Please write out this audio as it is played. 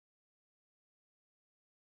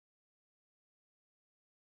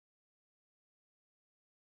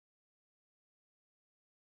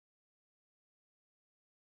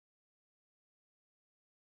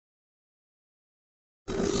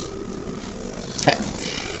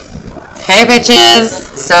Hey bitches!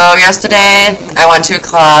 So yesterday I went to a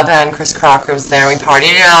club and CROCKER was there. We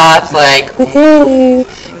partied it up, like, woohoo!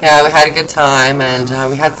 Yeah, we had a good time and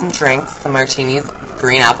we had some drinks, some martinis,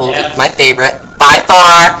 green apples, it's my favorite, by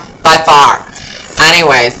far.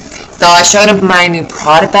 Anyways, so I showed him my new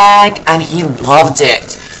Prada bag and he loved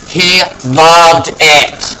it. He loved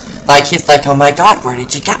it. Like, he's like, oh my god, where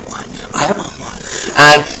did you get one? I want one.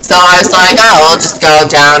 And so I was like, oh, we'll just go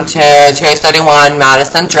down to 231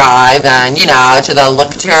 Madison Drive and, you know, to the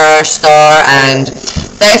liquor store, and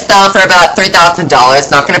they sell for about $3,000.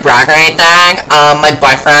 Not gonna brag or anything. My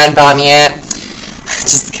boyfriend bought me it.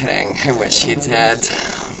 Just kidding. I wish he did.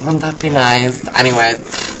 Wouldn't that be nice? Anyways,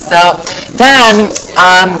 so then,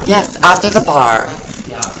 yes, after the bar,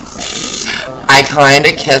 I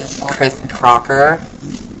kinda kissed CROCKER.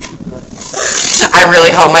 I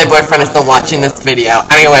really hope my boyfriend is still watching this video.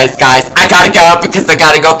 Anyways, guys, I gotta go because I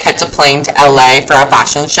gotta go catch a plane to LA for a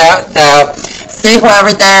fashion show. So, see you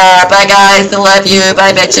over there. Bye, guys. I love you.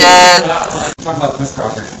 Bye, bitches. Talk about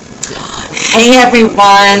CROCKER. Hey,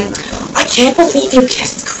 everyone. I can't believe you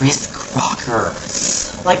kissed CROCKER.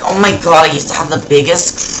 Like, oh my god, I used to have the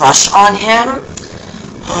biggest crush on him.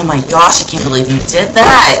 Oh my gosh, I can't believe you did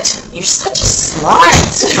that. You're such a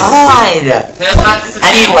slut. God.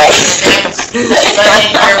 Anyway.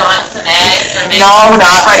 No,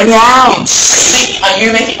 not right now. Are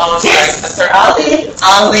you making Sir Ali?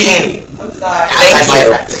 Ali. I'm sorry. Thank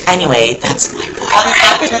you. Anyway, that's my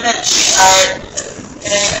boyfriend.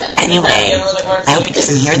 Anyway, I hope he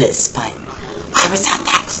doesn't hear this, but I was at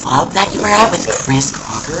that club that you were at with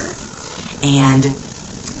CROCKER, and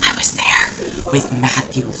I was there with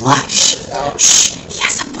Matthew LUSH. Shh, he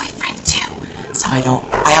has a boyfriend too. So I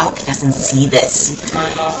hope he doesn't see this.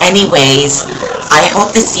 Anyways, I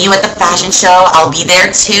hope to see you at the fashion show. I'll be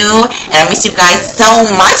there too. And I miss you guys so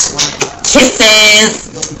much.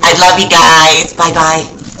 Kisses. I love you guys. Bye bye.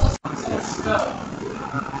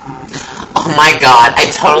 Oh my god, I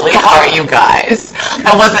totally heart you guys.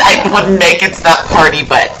 I wouldn't make it to that party,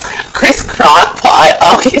 but Chris Crockpot,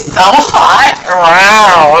 oh, he's so hot.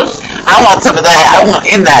 Wow. I want some of that. I want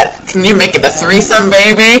in that. Can you make it a threesome,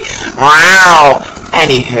 baby? Wow.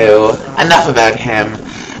 Anywho, enough about him.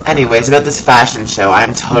 Anyways, about this fashion show,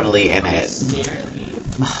 I'm totally in it. Is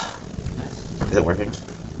it working?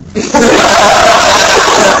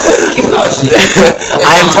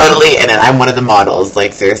 I'm totally in it. I'm one of the models.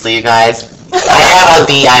 Like, seriously, you guys? I am a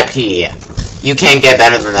VIP. You can't get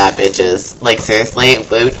better than that, bitches. Like, seriously?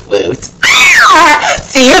 Woot, woot.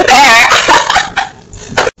 See you there!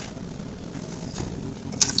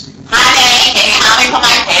 Honey, can you help me put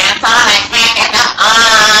my pants on? I can't get them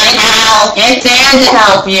on. Help! Get Dan to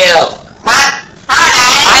help you. What?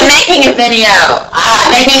 Honey? I'm making a video.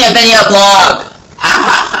 I'm making a video blog.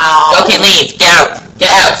 Okay, leave. Get out.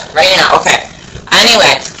 Get out. Right now. Okay.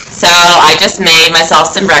 Anyway, so I just made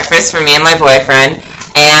myself some breakfast for me and my boyfriend,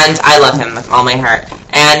 and I love him with all my heart.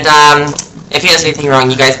 And if he does anything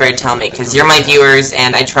wrong, you guys better tell me, because you're my viewers,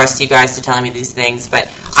 and I trust you guys to tell me these things. But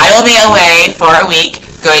I will be away for a week,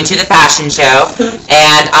 going to the fashion show,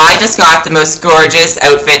 and I just got the most gorgeous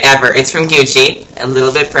outfit ever. It's from Gucci. A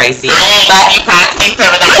little bit pricey. But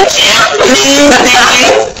please,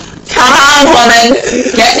 come on, woman!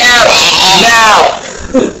 Get down! Now!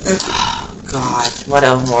 God, what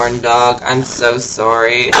a horn dog. I'm so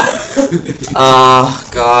sorry. Oh,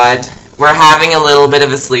 God. We're having a little bit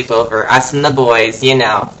of a sleepover. Us and the boys, you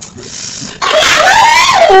know.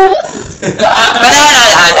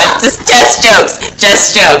 Just jokes.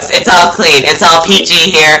 Just jokes. It's all clean. It's all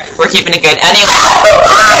PG here. We're keeping it good. Anyway.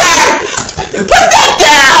 Put that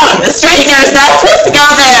down! The straighteners, not supposed to go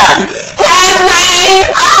there! Henry!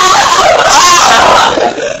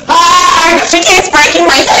 She keeps breaking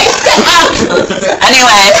my face.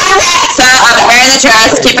 Anyway, so I'm wearing the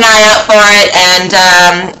dress, keep an eye out for it, and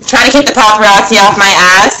try to keep the paparazzi off my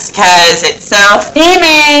ass, because it's so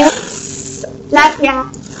steamy. Love ya.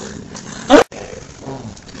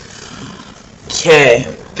 Okay,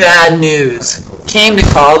 bad news. Came to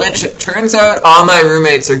college, it turns out all my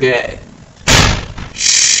roommates are gay.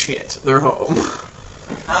 Shit, they're home.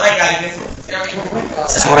 Oh my god,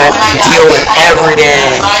 This is what I have to deal with every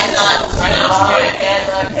day.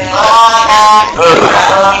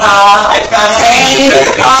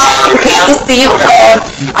 Good to see you.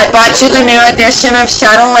 I bought you the new edition of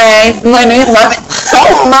Chatelet. I love it so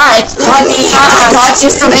much. I bought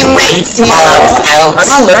you some great deals.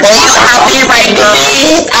 Are you happy right now?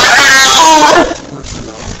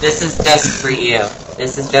 This is just for you.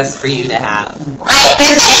 This is just for you to have.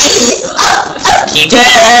 Keep it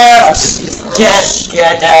out.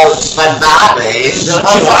 Get out. But that is. That's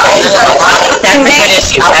a good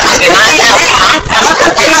issue. That's a good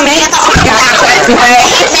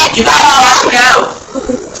You gotta go.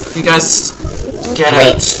 You guys get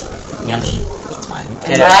it. Yummy.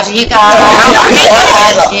 I love you guys.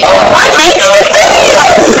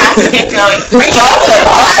 Keep going. We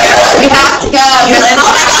have to go.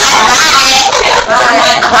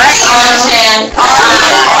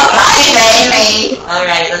 Bye, baby.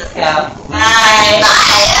 Alright, let's go. Bye.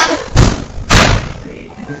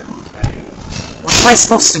 What am I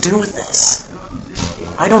supposed to do with this?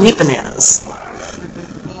 I don't eat bananas.